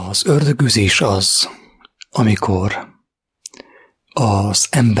Az ördögűzés az, amikor az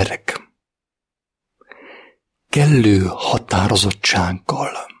emberek kellő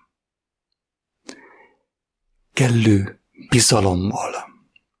határozottsággal, kellő bizalommal,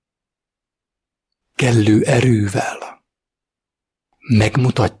 kellő erővel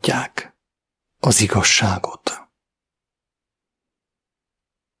megmutatják az igazságot,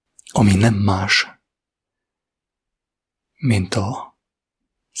 ami nem más, mint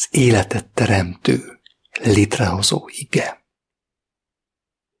az életet teremtő, létrehozó ige.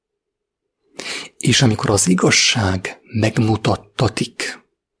 És amikor az igazság megmutattatik,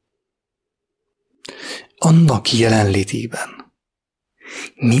 annak jelenlétében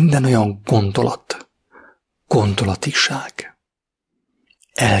minden olyan gondolat, gondolatiság,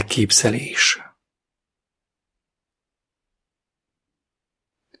 elképzelés,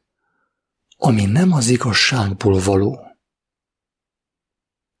 ami nem az igazságból való,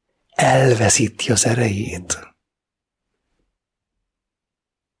 elveszíti az erejét,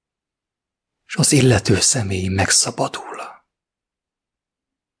 és az illető személy megszabadul.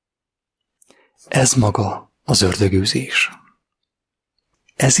 Ez maga az ördögűzés.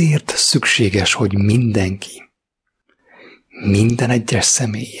 Ezért szükséges, hogy mindenki, minden egyes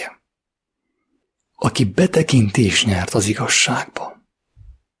személy, aki betekintést nyert az igazságba,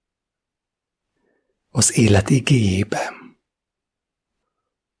 az élet igéjébe,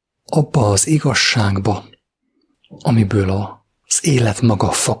 abba az igazságba, amiből az élet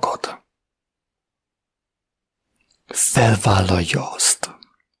maga fakad, felvállalja azt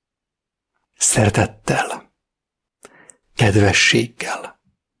szeretettel, kedvességgel,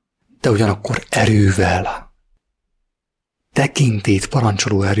 de ugyanakkor erővel, tekintélyt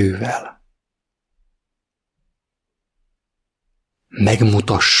parancsoló erővel,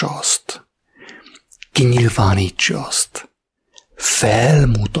 megmutassa azt, kinyilvánítsa azt,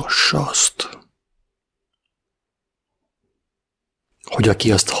 felmutassa azt, hogy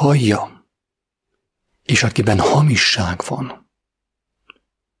aki azt hallja, és akiben hamisság van,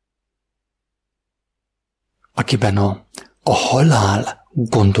 akiben a halál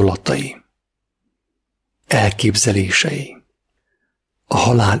gondolatai, elképzelései, a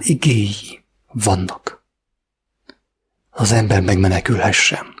halál igéi vannak, az ember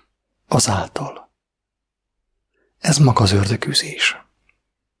megmenekülhessen azáltal. Ez maga az ördögűzés.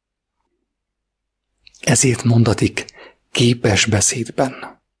 Ezért mondatik képes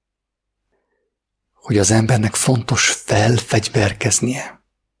beszédben, hogy az embernek fontos felfegyverkeznie,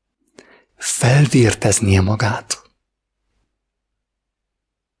 felvérteznie magát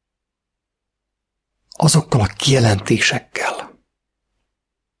azokkal a kijelentésekkel,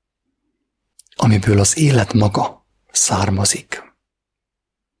 amiből az élet maga származik.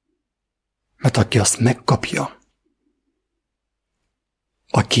 Mert aki azt megkapja,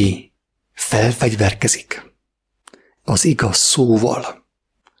 aki felfegyverkezik az igaz szóval,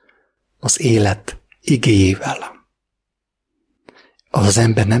 az élet igéjével, az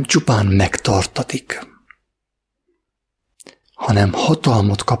ember nem csupán megtartatik, hanem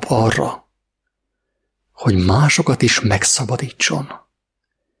hatalmat kap arra, hogy másokat is megszabadítson,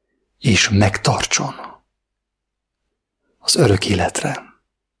 és megtartson az örök életre.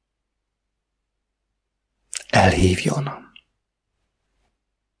 Elhívjon.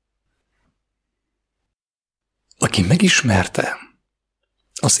 Aki megismerte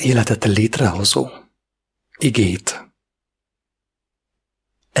az életet létrehozó igét,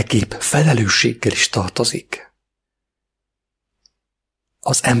 ekképp felelősséggel is tartozik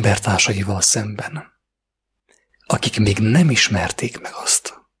az embertársaival szemben, akik még nem ismerték meg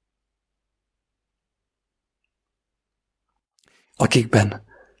azt, akikben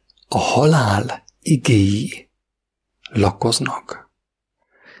a halál igéi lakoznak,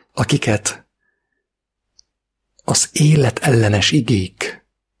 akiket az élet ellenes igék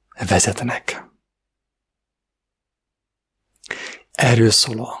vezetnek. Erről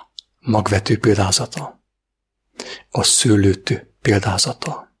szól a magvető példázata, a szőlőtő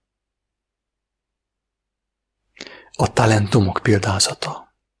példázata, a talentumok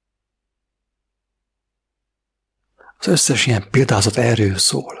példázata. Az összes ilyen példázat erről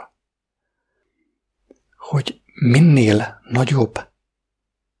szól, hogy minél nagyobb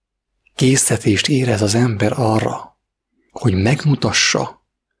késztetést érez az ember arra, hogy megmutassa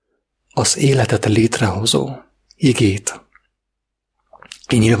az életet létrehozó igét,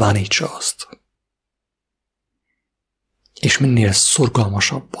 kinyilvánítsa azt, és minél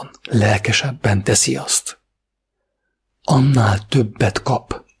szorgalmasabban, lelkesebben teszi azt, annál többet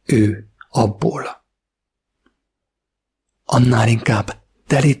kap ő abból, annál inkább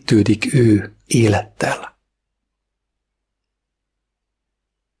telítődik ő élettel.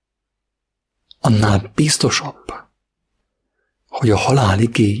 annál biztosabb, hogy a halál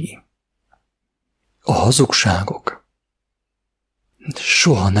igéi, a hazugságok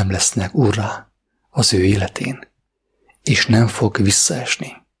soha nem lesznek urrá az ő életén, és nem fog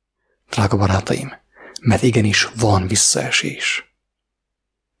visszaesni, drága barátaim, mert igenis van visszaesés.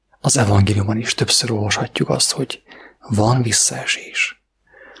 Az evangéliumban is többször olvashatjuk azt, hogy van visszaesés.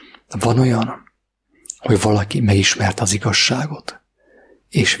 Van olyan, hogy valaki megismerte az igazságot,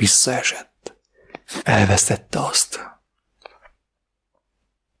 és visszaesett, elvesztette azt.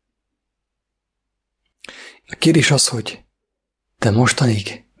 A kérdés az, hogy te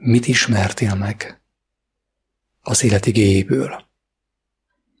mostanig mit ismertél meg az élet igéjéből,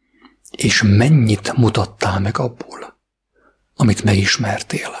 és mennyit mutattál meg abból, amit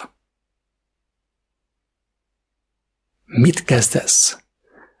megismertél. Mit kezdesz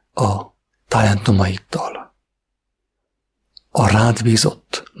a talentumaiddal, a rád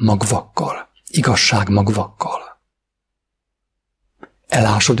bízott magvakkal, igazság magvakkal?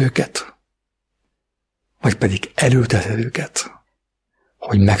 Elásod őket, vagy pedig elülteted őket,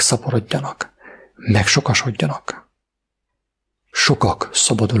 hogy megszaporodjanak, megsokasodjanak, sokak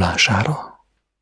szabadulására?